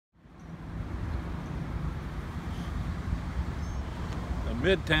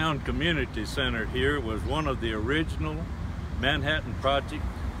Midtown Community Center here was one of the original Manhattan Project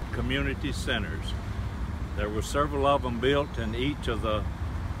community centers. There were several of them built in each of the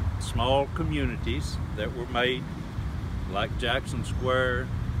small communities that were made, like Jackson Square,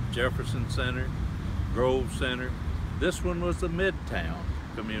 Jefferson Center, Grove Center. This one was the Midtown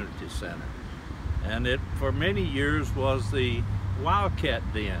Community Center. And it, for many years, was the Wildcat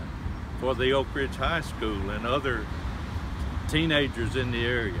Den for the Oak Ridge High School and other teenagers in the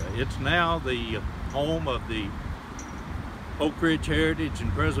area. It's now the home of the Oak Ridge Heritage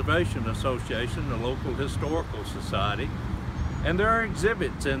and Preservation Association, the local historical society. And there are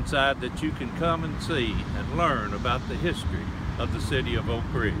exhibits inside that you can come and see and learn about the history of the city of Oak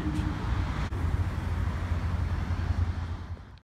Ridge.